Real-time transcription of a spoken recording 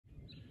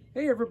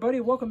Hey everybody,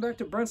 welcome back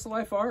to Brent's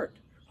Life Art.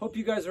 Hope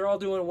you guys are all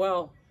doing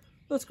well.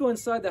 Let's go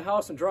inside the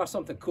house and draw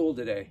something cool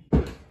today.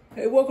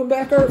 Hey, welcome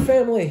back, art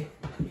family.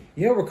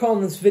 Yeah, we're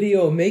calling this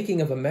video Making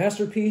of a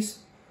Masterpiece.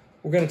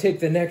 We're going to take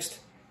the next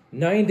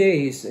 9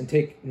 days and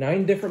take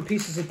 9 different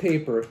pieces of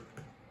paper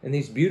and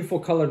these beautiful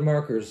colored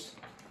markers.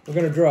 We're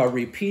going to draw a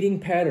repeating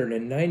pattern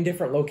in 9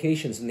 different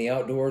locations in the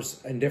outdoors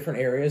in different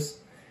areas.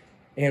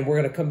 And we're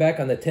going to come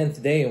back on the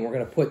 10th day and we're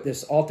going to put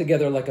this all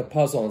together like a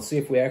puzzle and see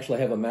if we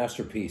actually have a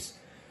masterpiece.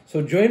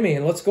 So join me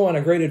and let's go on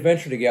a great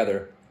adventure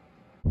together.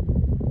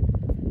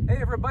 Hey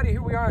everybody,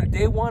 here we are on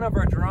day 1 of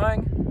our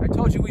drawing. I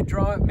told you we'd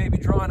maybe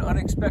draw in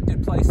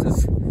unexpected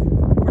places.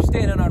 We're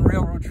standing on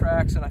railroad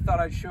tracks and I thought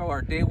I'd show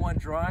our day 1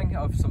 drawing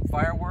of some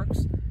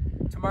fireworks.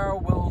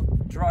 Tomorrow we'll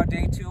draw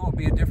day 2. It'll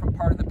be a different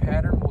part of the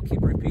pattern. We'll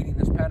keep repeating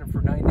this pattern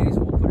for 9 days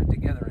and we'll put it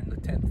together in the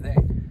 10th day.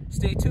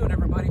 Stay tuned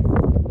everybody.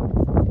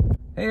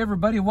 Hey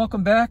everybody,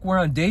 welcome back. We're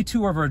on day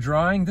 2 of our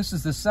drawing. This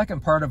is the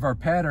second part of our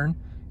pattern.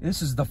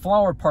 This is the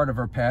flower part of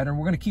our pattern.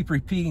 We're going to keep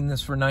repeating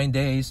this for 9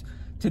 days.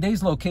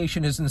 Today's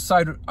location is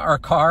inside our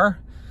car.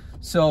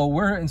 So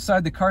we're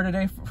inside the car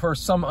today for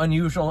some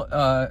unusual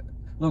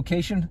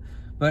location.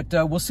 But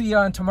we'll see you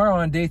on tomorrow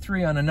on day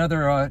 3 on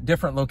another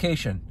different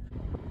location.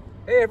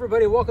 Hey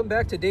everybody, welcome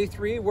back to day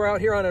 3. We're out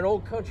here on an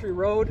old country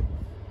road.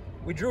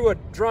 We drew a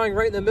drawing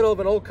right in the middle of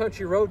an old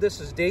country road. This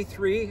is day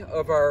 3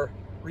 of our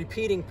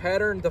repeating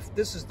pattern.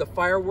 This is the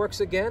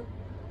fireworks again.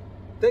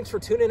 Thanks for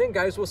tuning in,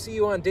 guys. We'll see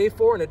you on day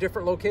 4 in a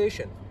different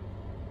location.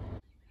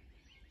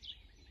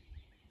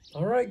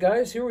 All right,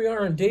 guys, here we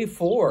are on day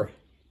 4.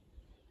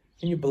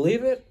 Can you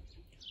believe it?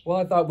 Well,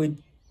 I thought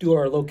we'd do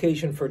our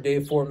location for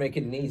day 4, make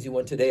it an easy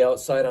one today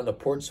outside on the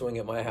porch swing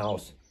at my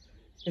house.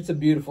 It's a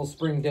beautiful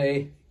spring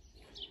day.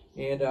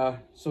 And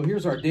so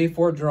here's our day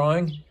 4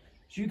 drawing.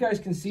 As you guys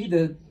can see,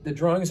 the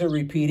drawings are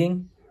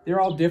repeating. They're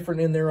all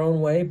different in their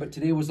own way, but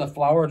today was a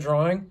flower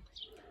drawing.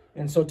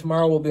 And so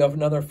tomorrow we'll be of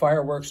another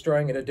fireworks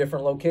drawing at a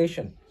different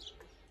location.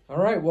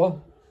 All right,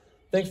 well,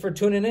 thanks for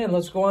tuning in.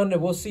 Let's go on and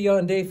we'll see you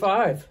on day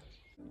 5.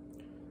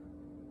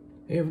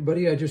 Hey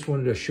everybody, I just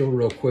wanted to show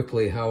real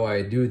quickly how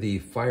I do the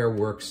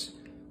fireworks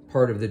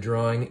part of the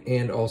drawing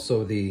and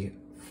also the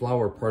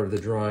flower part of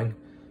the drawing.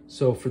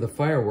 So for the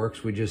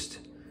fireworks, we just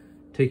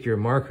take your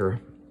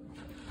marker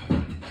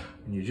and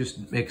you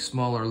just make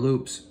smaller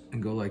loops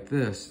and go like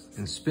this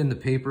and spin the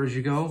paper as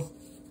you go.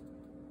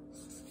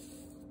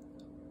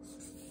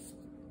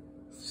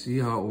 See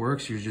how it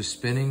works? You're just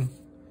spinning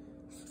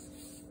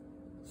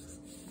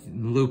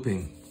and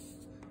looping.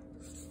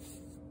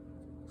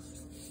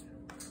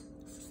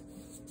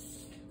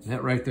 And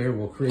that right there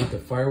will create the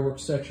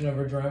fireworks section of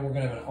our drawing. We're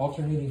going to have an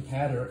alternating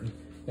pattern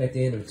at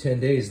the end of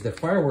 10 days. The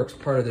fireworks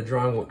part of the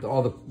drawing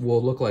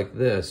will look like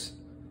this.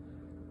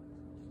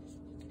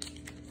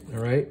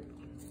 All right.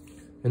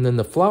 And then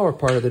the flower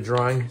part of the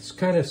drawing is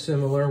kind of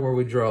similar where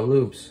we draw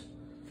loops.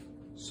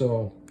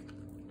 So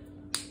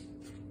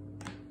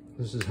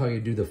this is how you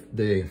do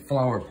the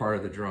flower part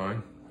of the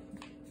drawing.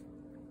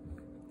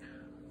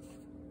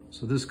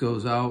 So this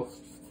goes out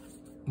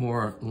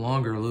more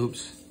longer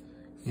loops.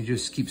 You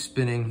just keep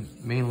spinning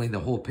mainly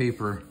the whole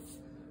paper.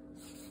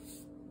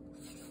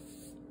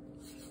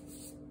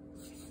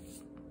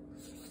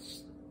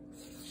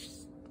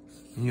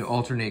 And you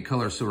alternate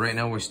colors. So right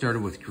now we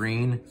started with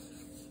green.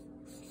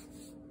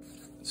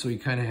 So you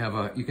kind of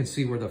have you can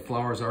see where the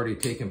flower's already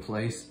taken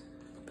place.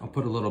 I'll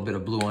put a little bit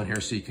of blue on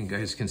here so you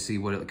guys can see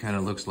what it kind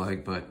of looks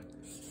like. But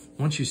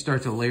once you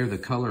start to layer the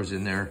colors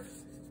in there,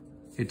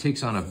 it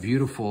takes on a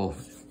beautiful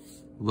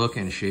look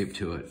and shape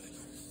to it.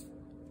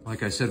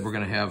 Like I said, we're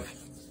gonna have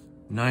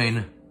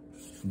 9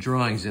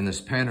 drawings in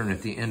this pattern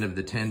at the end of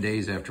the 10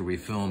 days after we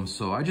film.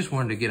 So I just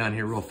wanted to get on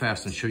here real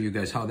fast and show you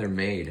guys how they're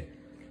made.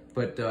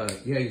 But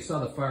yeah, you saw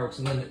the fireworks,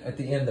 and then at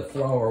the end, the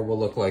flower will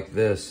look like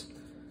this.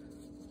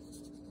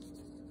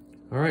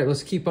 All right,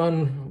 let's keep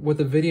on with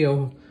the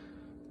video.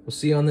 We'll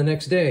see you on the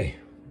next day.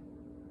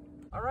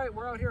 All right,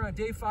 we're out here on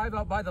day 5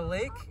 out by the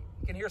lake.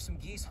 You can hear some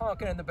geese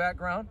honking in the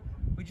background.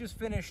 We just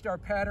finished our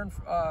pattern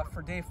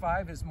for day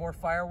 5 is more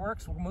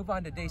fireworks. We'll move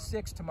on to day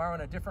 6 tomorrow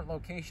in a different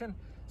location.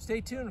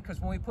 Stay tuned because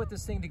when we put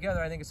this thing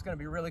together, I think it's gonna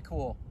be really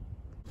cool.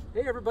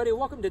 Hey everybody,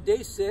 welcome to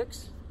day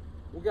 6.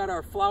 We got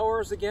our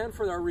flowers again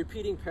for our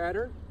repeating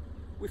pattern.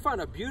 We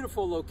found a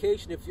beautiful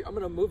location. I'm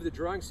gonna move the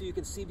drawing so you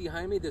can see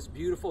behind me this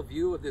beautiful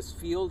view of this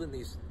field and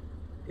these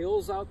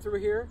hills out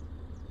through here.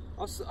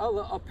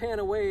 I'll pan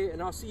away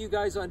and I'll see you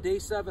guys on day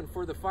 7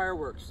 for the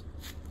fireworks.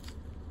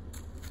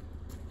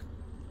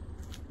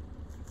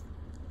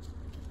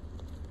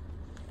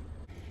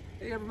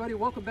 Hey everybody,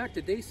 welcome back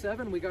to day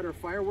 7. We got our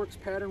fireworks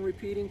pattern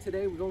repeating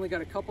today. We've only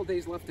got a couple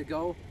days left to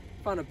go.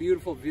 Found a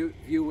beautiful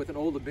view with an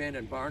old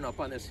abandoned barn up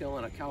on this hill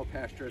and a cow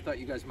pasture. I thought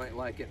you guys might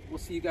like it. We'll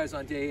see you guys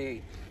on day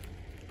 8.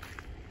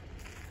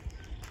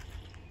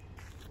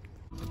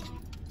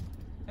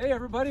 Hey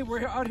everybody,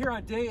 we're out here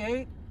on day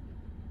 8.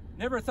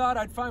 Never thought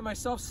I'd find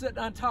myself sitting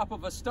on top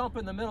of a stump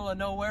in the middle of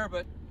nowhere,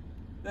 but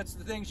that's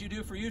the things you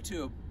do for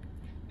YouTube.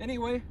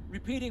 Anyway,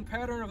 repeating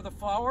pattern of the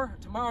flower.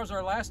 Tomorrow's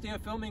our last day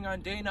of filming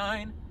on day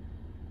 9.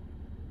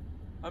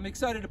 I'm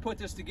excited to put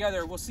this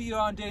together. We'll see you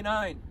on day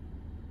 9.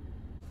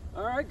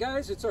 All right,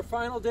 guys, it's our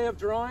final day of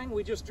drawing.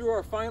 We just drew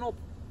our final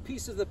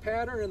piece of the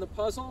pattern in the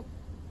puzzle.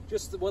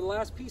 Just the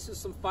last piece is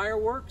some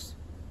fireworks.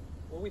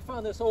 Well, we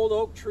found this old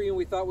oak tree and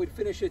we thought we'd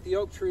finish at the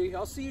oak tree.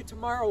 I'll see you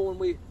tomorrow when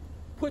we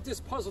put this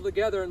puzzle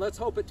together, and let's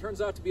hope it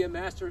turns out to be a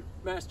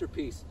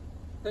masterpiece.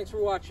 Thanks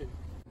for watching.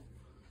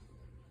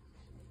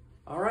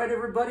 All right,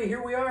 everybody,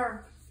 here we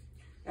are.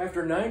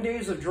 After 9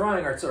 days of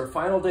drawing, it's our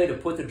final day to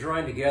put the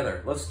drawing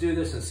together. Let's do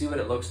this and see what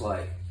it looks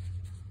like.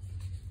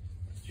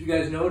 As you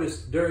guys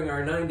noticed, during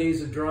our 9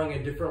 days of drawing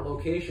in different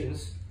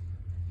locations,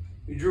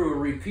 we drew a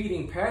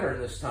repeating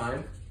pattern this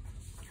time.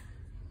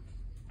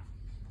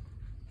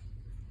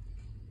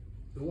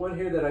 The one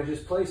here that I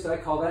just placed, I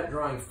call that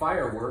drawing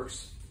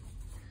fireworks.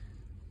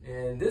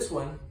 And this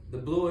one, the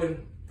blue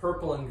and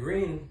purple and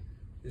green,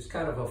 is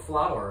kind of a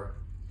flower,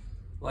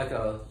 like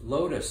a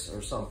lotus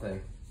or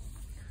something.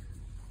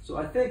 So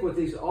I think with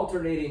these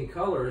alternating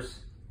colors,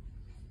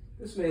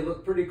 this may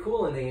look pretty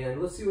cool in the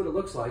end. Let's see what it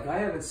looks like. I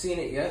haven't seen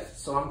it yet,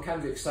 so I'm kind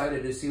of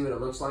excited to see what it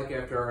looks like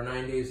after our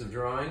 9 days of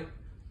drawing.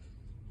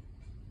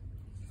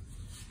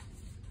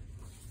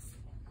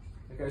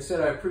 Like I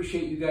said, I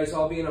appreciate you guys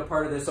all being a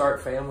part of this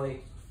art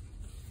family.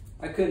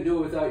 I couldn't do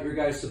it without your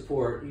guys'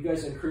 support. You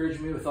guys encourage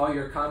me with all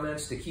your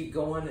comments to keep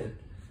going, and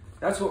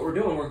that's what we're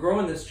doing. We're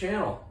growing this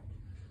channel.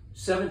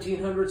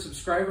 1,700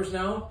 subscribers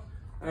now.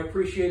 I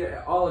appreciate it,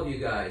 all of you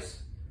guys.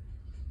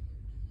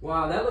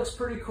 Wow, that looks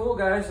pretty cool,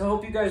 guys. I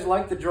hope you guys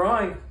liked the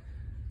drawing.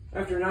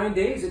 After 9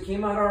 days, it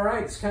came out all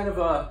right. It's kind of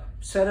a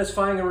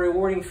satisfying and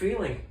rewarding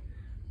feeling.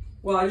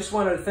 Well, I just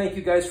wanted to thank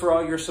you guys for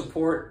all your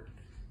support.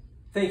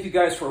 Thank you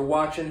guys for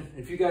watching.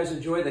 If you guys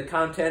enjoy the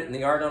content and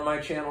the art on my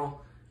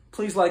channel,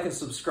 please like and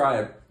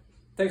subscribe.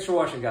 Thanks for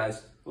watching,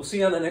 guys. We'll see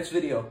you on the next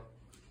video.